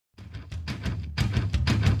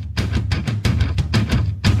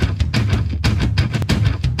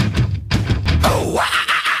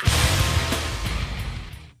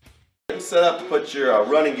set up to put your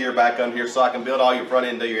running gear back under here so I can build all your front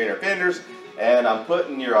end to your inner fenders. And I'm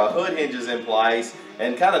putting your hood hinges in place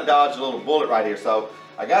and kind of dodge a little bullet right here. So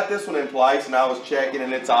I got this one in place and I was checking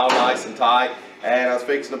and it's all nice and tight. And I was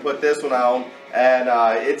fixing to put this one on and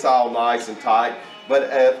it's all nice and tight. But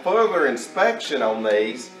at further inspection on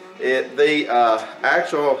these,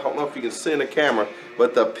 actual, I don't know if you can see in the camera,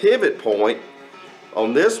 but the pivot point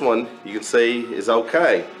on this one, you can see, is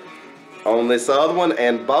okay. On this other one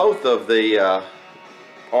and both of the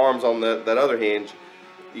arms on that other hinge,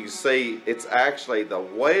 you can see it's actually the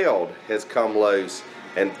weld has come loose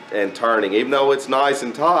and turning. Even though it's nice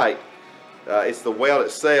and tight, it's the weld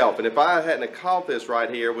itself. And if I hadn't have caught this right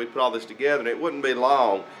here, we put all this together and it wouldn't be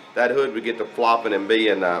long, that hood would get to flopping and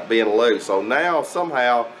being loose. So now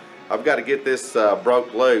somehow I've got to get this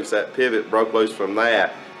broke loose, that pivot broke loose from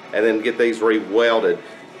that, and then get these re-welded,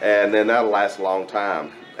 and then that'll last a long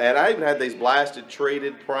time. And I even had these blasted,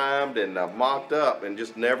 treated, primed, and mocked up, and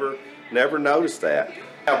just never noticed that.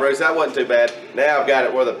 Now, Bruce, that wasn't too bad. Now I've got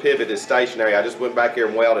it where the pivot is stationary. I just went back here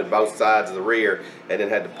and welded both sides of the rear, and then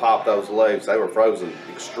had to pop those loose. They were frozen,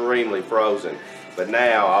 extremely frozen. But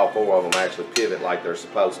now all four of them actually pivot like they're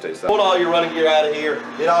supposed to. So pull all your running gear out of here,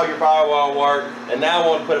 did all your firewall work, and now I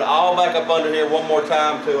want to put it all back up under here one more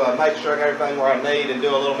time to make sure I got everything where I need and do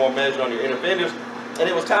a little more measuring on your inner fenders. And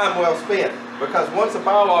it was time well spent, because once the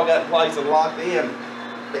firewall got in place and locked in,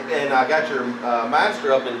 and I got your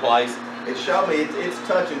master up in place, it showed me it's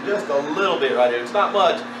touching just a little bit right here. It's not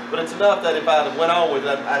much, but it's enough that if I went on with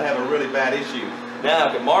it, I'd have a really bad issue. Now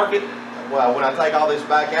I can mark it. Well, when I take all this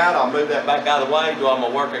back out, I'll move that back out of the way, do all my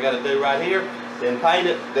work I got to do right here, then paint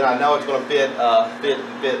it, then I know it's going to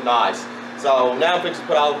fit nice. So now I'm fixing to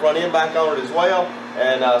put all the front end back on it as well,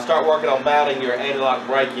 and start working on mounting your anti-lock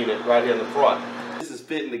brake unit right here in the front. This is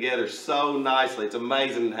fitting together so nicely. It's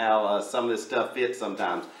amazing how some of this stuff fits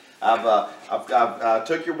sometimes. I've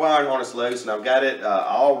took your wiring harness loose and I've got it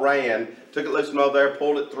all ran, took it loose from over there,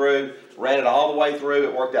 pulled it through, ran it all the way through.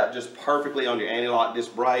 It worked out just perfectly on your anti-lock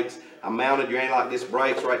disc brakes. I mounted your anti-lock disc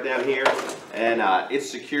brakes right down here, and it's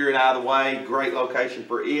secured out of the way. Great location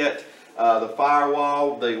for it. The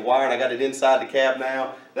firewall, the wiring, I got it inside the cab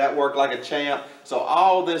now. That worked like a champ. So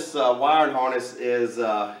all this wiring harness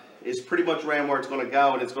is pretty much ran where it's going to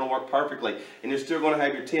go, and it's going to work perfectly. And you're still going to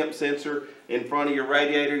have your temp sensor in front of your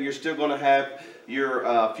radiator. You're still going to have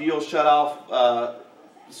your fuel shut-off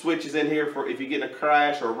switches in here for if you get in a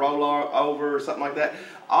crash or a roll over or something like that.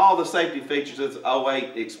 All the safety features of the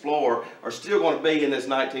 08 Explorer are still going to be in this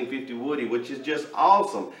 1950 Woody, which is just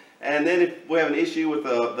awesome. And then if we have an issue with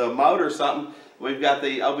the motor or something, we've got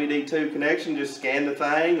the OBD2 connection. Just scan the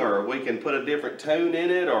thing, or we can put a different tune in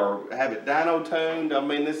it or have it dyno tuned. I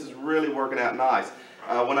mean, this is really working out nice.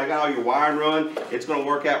 When I got all your wiring run, it's going to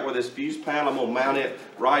work out where this fuse panel, I'm going to mount it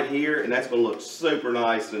right here, and that's going to look super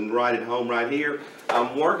nice and right at home right here.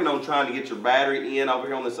 I'm working on trying to get your battery in over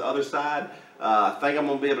here on this other side. I think I'm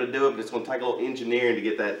going to be able to do it, but it's going to take a little engineering to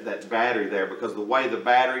get that battery there, because of the way the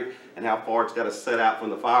battery and how far it's got to set out from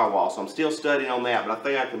the firewall. So I'm still studying on that, but I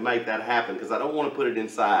think I can make that happen, because I don't want to put it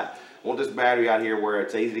inside. I want this battery out here where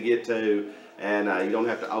it's easy to get to, and you don't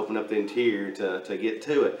have to open up the interior to get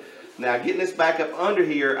to it. Now, getting this back up under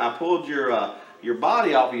here, I pulled your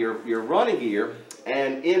body off of your running gear,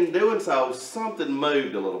 and in doing so, something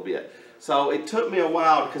moved a little bit. So it took me a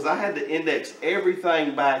while, because I had to index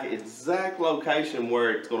everything back exact location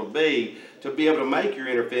where it's going to be able to make your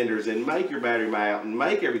inner fenders and make your battery mount and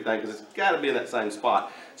make everything, because it's got to be in that same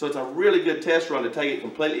spot. So it's a really good test run to take it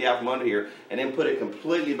completely out from under here and then put it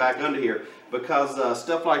completely back under here, because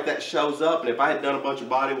stuff like that shows up, and if I had done a bunch of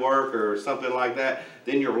body work or something like that,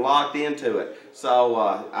 then you're locked into it. So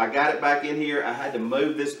I got it back in here. I had to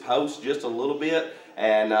move this post just a little bit,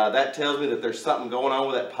 and that tells me that there's something going on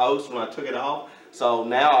with that post when I took it off. So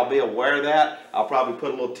now I'll be aware of that. I'll probably put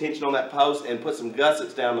a little tension on that post and put some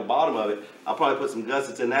gussets down the bottom of it. I'll probably put some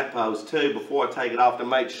gussets in that post too before I take it off, to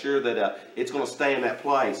make sure that it's going to stay in that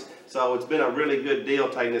place. So it's been a really good deal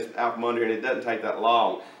taking this out from under here, and it doesn't take that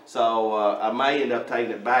long. So I may end up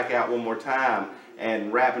taking it back out one more time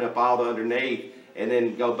and wrapping up all the underneath, and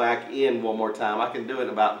then go back in one more time. I can do it in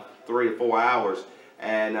about 3 or 4 hours,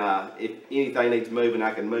 and if anything needs moving,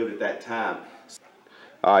 I can move it at that time.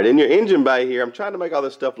 Alright, in your engine bay here, I'm trying to make all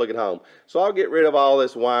this stuff look at home. So I'll get rid of all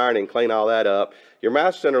this wiring and clean all that up. Your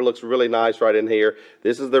master center looks really nice right in here.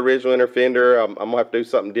 This is the original inner fender. I'm going to have to do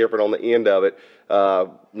something different on the end of it.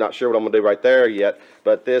 Not sure what I'm going to do right there yet.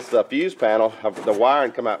 But this fuse panel, the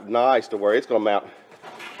wiring come out nice to where it's going to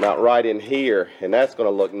mount right in here. And that's going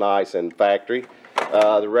to look nice and factory.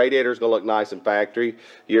 The radiator is going to look nice and factory.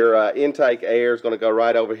 Your intake air is going to go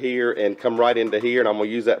right over here and come right into here, and I'm going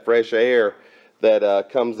to use that fresh air that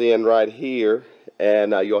comes in right here,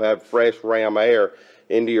 and you'll have fresh ram air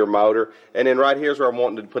into your motor. And then right here is where I'm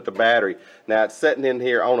wanting to put the battery. Now it's sitting in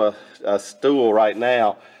here on a stool right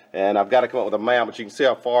now, and I've got to come up with a mount, but you can see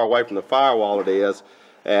how far away from the firewall it is,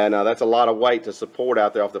 and that's a lot of weight to support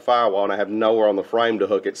out there off the firewall, and I have nowhere on the frame to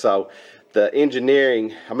hook it. So the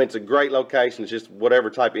engineering, I mean, it's a great location. It's just whatever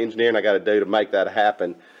type of engineering I got to do to make that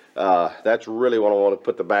happen. That's really what I want to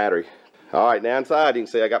put the battery. All right, now inside you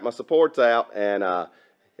can see I got my supports out, and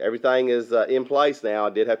everything is in place now. I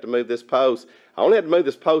did have to move this post. I only had to move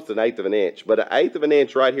this post 1/8 of an inch, but 1/8 of an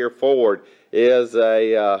inch right here forward is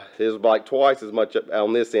like twice as much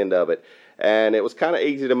on this end of it, and it was kind of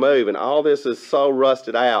easy to move. And all this is so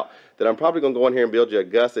rusted out that I'm probably going to go in here and build you a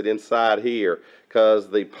gusset inside here, because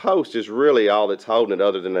the post is really all that's holding it,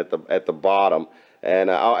 other than at the bottom.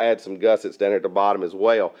 And I'll add some gussets down here at the bottom as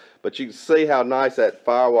well. But you can see how nice that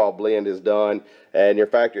firewall blend is done, and your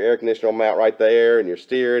factory air conditioner will mount right there, and your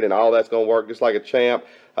steering and all that's going to work just like a champ.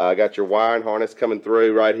 Got your wiring harness coming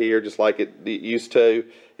through right here just like it used to.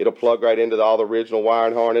 It'll plug right into all the original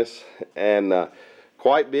wiring harness, and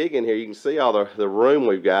quite big in here. You can see all the room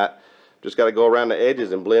we've got. Just got to go around the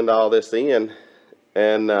edges and blend all this in,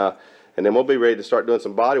 and then we'll be ready to start doing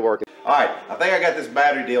some body work. Alright, I think I got this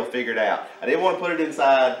battery deal figured out. I didn't want to put it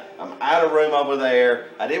inside. I'm out of room over there.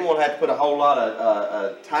 I didn't want to have to put a whole lot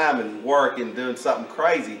of time and work in doing something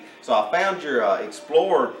crazy. So I found your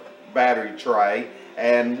Explorer battery tray,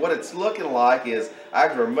 and what it's looking like is I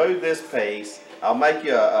can remove this piece. I'll make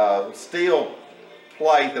you a steel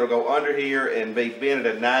plate that'll go under here and be bent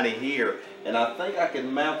at a 90 here. And I think I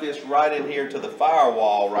can mount this right in here to the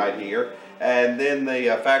firewall right here. And then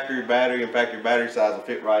the factory battery and factory battery size will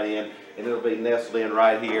fit right in, and it'll be nestled in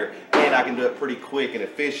right here, and I can do it pretty quick and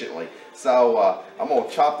efficiently. So I'm going to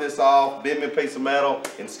chop this off, bend me a piece of metal,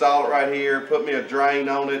 install it right here, put me a drain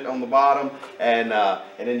on it on the bottom, and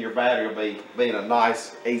then your battery will be in a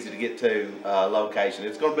nice, easy to get to location.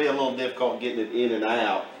 It's going to be a little difficult getting it in and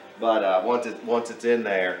out, but once it's in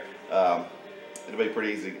there, it'll be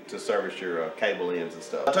pretty easy to service your cable ends and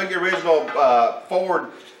stuff. I took your original Ford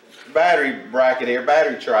battery bracket here,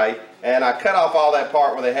 battery tray, and I cut off all that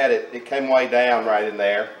part where they had it came way down right in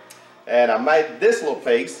there, and I made this little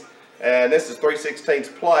piece, and this is 3/16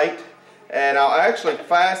 plate, and I'll actually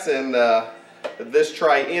fasten this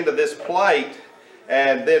tray into this plate,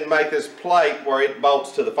 and then make this plate where it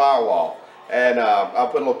bolts to the firewall. And I'll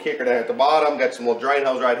put a little kicker down at the bottom, got some little drain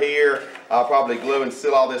holes right here. I'll probably glue and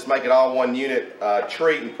seal all this, make it all one unit,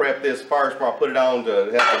 treat and prep this first before I put it on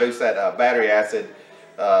to help reduce that battery acid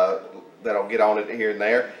that'll get on it here and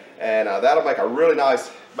there, and that'll make a really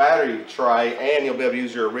nice battery tray, and you'll be able to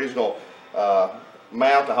use your original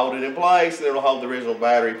mount to hold it in place, and it'll hold the original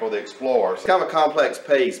battery for the Explorer. It's kind of a complex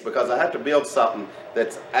piece because I have to build something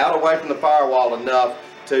that's out away from the firewall enough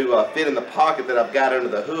to fit in the pocket that I've got under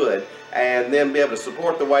the hood, and then be able to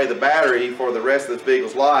support the way the battery for the rest of this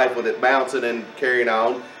vehicle's life with it bouncing and carrying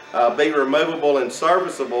on, be removable and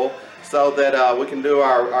serviceable, so that we can do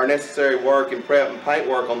our necessary work and prep and paint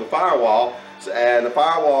work on the firewall. And the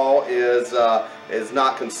firewall is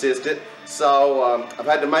not consistent, so I've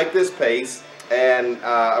had to make this piece, and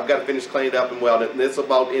I've got to finish cleaning it up and weld it. And this will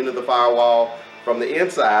bolt into the firewall from the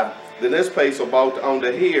inside. Then this piece will bolt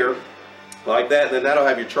onto here like that, and then that'll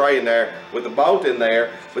have your tray in there with the bolt in there,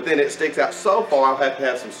 but then it sticks out so far I'll have to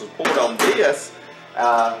have some support on this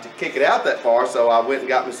to kick it out that far. So I went and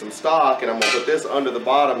got me some stock, and I'm going to put this under the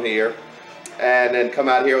bottom here, and then come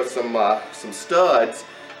out here with some studs,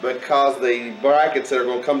 because the brackets that are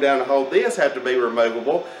going to come down and hold this have to be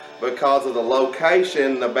removable. Because of the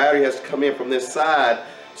location, the battery has to come in from this side,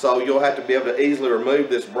 so you'll have to be able to easily remove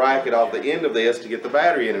this bracket off the end of this to get the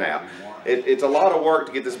battery in and out. It's a lot of work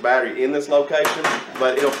to get this battery in this location,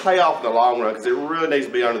 but it'll pay off in the long run because it really needs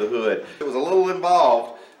to be under the hood. It was a little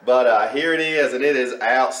involved, but here it is, and it is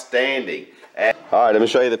outstanding. Alright, let me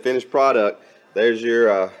show you the finished product. There's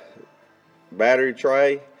your battery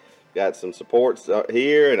tray. Got some supports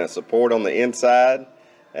here and a support on the inside,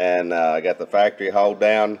 and I got the factory hold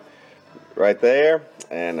down right there,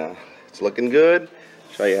 and it's looking good.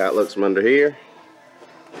 Show you how it looks from under here.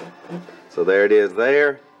 So there it is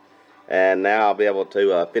there. And now I'll be able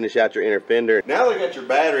to finish out your inner fender. Now that I've got your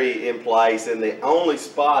battery in place in the only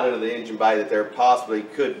spot under the engine bay that there possibly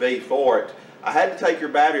could be for it, I had to take your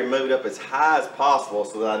battery and move it up as high as possible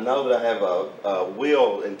so that I know that I have a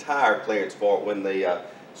wheel and tire clearance for it when the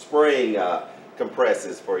spring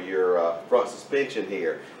compresses for your front suspension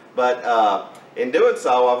here. But In doing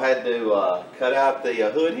so, I've had to cut out the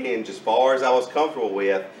hood hinge as far as I was comfortable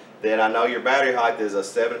with. Then I know your battery height is a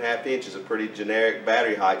 7.5 inches, a pretty generic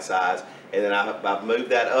battery height size. And then I've moved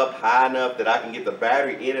that up high enough that I can get the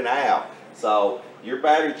battery in and out. So your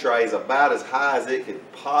battery tray is about as high as it could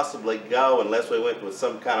possibly go unless we went with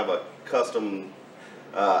some kind of a custom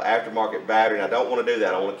aftermarket battery. And I don't want to do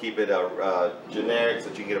that. I want to keep it generic so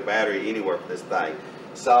that you can get a battery anywhere for this thing.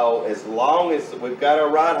 So as long as we've got our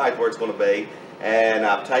ride height where it's going to be, and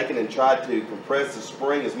I've taken and tried to compress the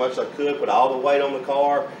spring as much as I could, put all the weight on the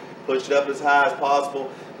car, push it up as high as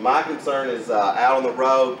possible. My concern is out on the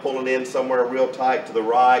road, pulling in somewhere real tight to the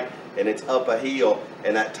right, and it's up a hill,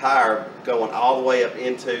 and that tire going all the way up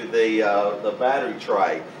into the battery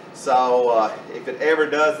tray. So if it ever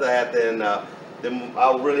does that, then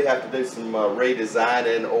I'll really have to do some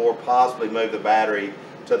redesigning or possibly move the battery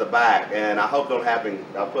to the back. And I hope it don't happen.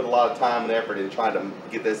 I put a lot of time and effort in trying to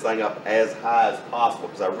get this thing up as high as possible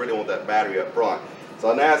because I really want that battery up front.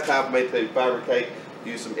 So now it's time for me to fabricate,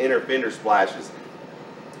 use some inner fender splashes.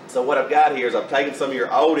 So what I've got here is I've taken some of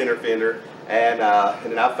your old inner fender and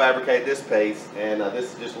then I've fabricated this piece, and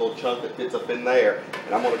this is just a little chunk that fits up in there.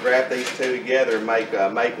 And I'm going to grab these two together and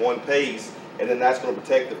make one piece, and then that's going to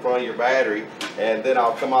protect the front of your battery. And then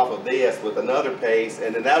I'll come off of this with another piece,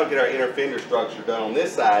 and then that'll get our inner fender structure done on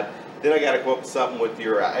this side. Then I got to come up with something with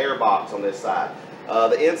your air box on this side.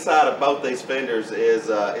 The inside of both these fenders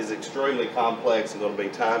is extremely complex and going to be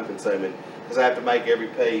time consuming because I have to make every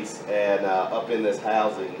piece and up in this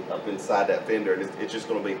housing, up inside that fender, and it's just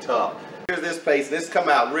going to be tough. Here's this piece. This come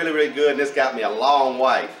out really, really good, and this got me a long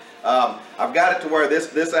way. I've got it to where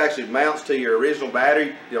this actually mounts to your original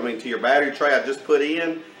battery, to your battery tray I just put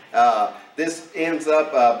in. This ends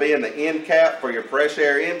up being the end cap for your fresh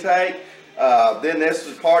air intake. Then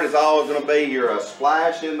this part is all going to be your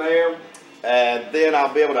splash in there. And then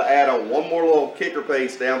I'll be able to add on one more little kicker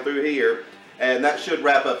piece down through here. And that should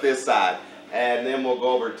wrap up this side. And then we'll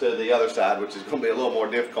go over to the other side, which is going to be a little more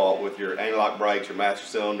difficult with your anti-lock brakes, your master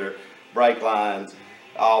cylinder, brake lines,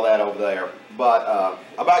 all that over there. But I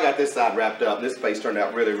about got this side wrapped up. This piece turned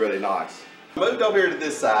out really, really nice. I moved over here to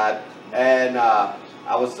this side, and I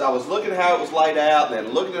was looking at how it was laid out, and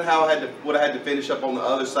then looking at how what I had to finish up on the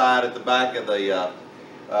other side at the back of the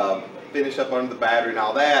finish up under the battery and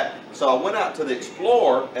all that. So I went out to the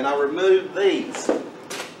Explorer and I removed these.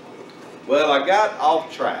 Well, I got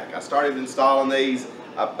off track. I started installing these.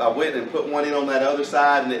 I went and put one in on that other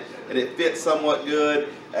side, and it fits somewhat good.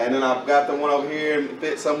 And then I've got the one over here and it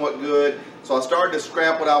fits somewhat good. So I started to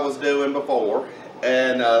scrap what I was doing before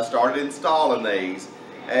and started installing these.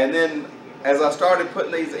 And then as I started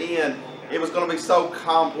putting these in, it was going to be so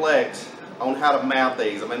complex on how to mount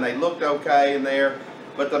these. I mean, they looked okay in there,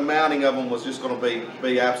 but the mounting of them was just going to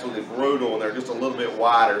be absolutely brutal, and they're just a little bit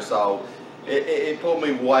wider. So it pulled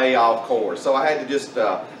me way off course. So I had to just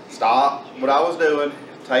stop what I was doing,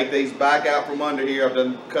 take these back out from under here. I've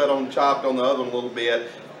done chopped on the other one a little bit,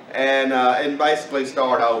 and basically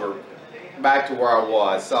start over back to where I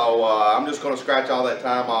was. So I'm just going to scratch all that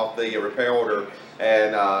time off the repair order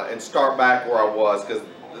and start back where I was, because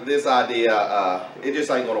this idea it just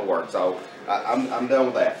ain't going to work. So I'm done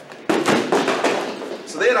with that.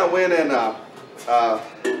 So then I went and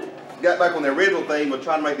got back on the original theme of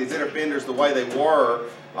trying to make these inner fenders the way they were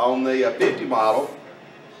on the 50 model,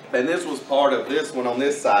 and this was part of this one on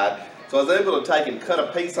this side. So I was able to take and cut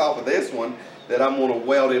a piece off of this one that I'm going to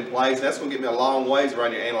weld in place. That's going to get me a long ways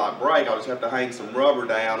around your anti-lock brake. I'll just have to hang some rubber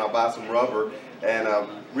down. I'll buy some rubber and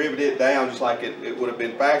rivet it down just like it would have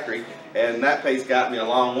been factory, and that piece got me a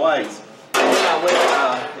long ways. And then I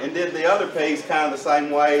went and did the other piece kind of the same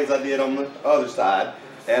way as I did on the other side.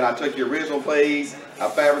 And I took your original piece, I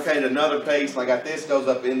fabricated another piece, and I got this goes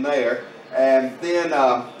up in there. And then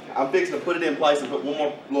I'm fixing to put it in place and put one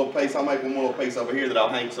more little piece. I'll make one more little piece over here that I'll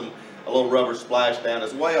hang a little rubber splash down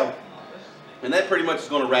as well. And that pretty much is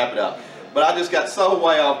going to wrap it up. But I just got so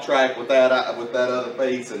way off track with that other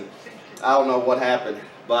piece, and I don't know what happened.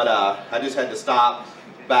 But I just had to stop,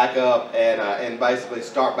 back up, and basically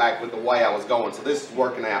start back with the way I was going. So this is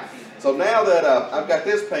working out. So now that I've got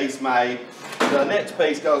this piece made, the next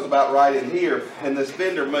piece goes about right in here, and this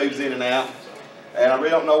fender moves in and out, and I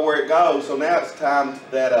really don't know where it goes. So now it's time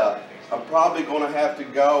that I'm probably going to have to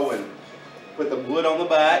go and put the wood on the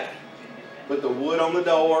back, put the wood on the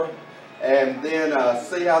door, and then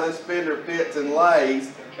see how this fender fits and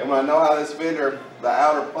lays. And when I know how this fender, the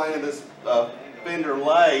outer plane of this fender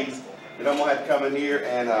lays, then I'm going to have to come in here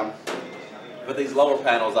and put these lower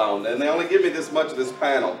panels on. And they only give me this much of this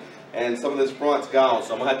panel, and some of this front's gone,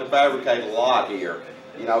 so I'm going to have to fabricate a lot here.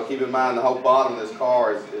 You know, keep in mind the whole bottom of this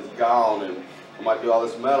car is gone, and I might do all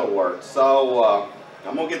this metal work. So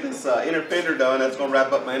I'm gonna get this inner fender done. That's gonna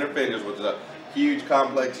wrap up my inner fenders, which is a huge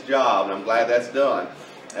complex job, and I'm glad that's done.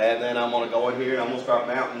 And then I'm gonna go in here and I'm gonna start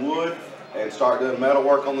mounting wood and start doing metal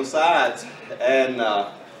work on the sides, and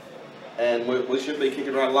we should be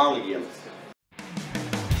kicking right along again.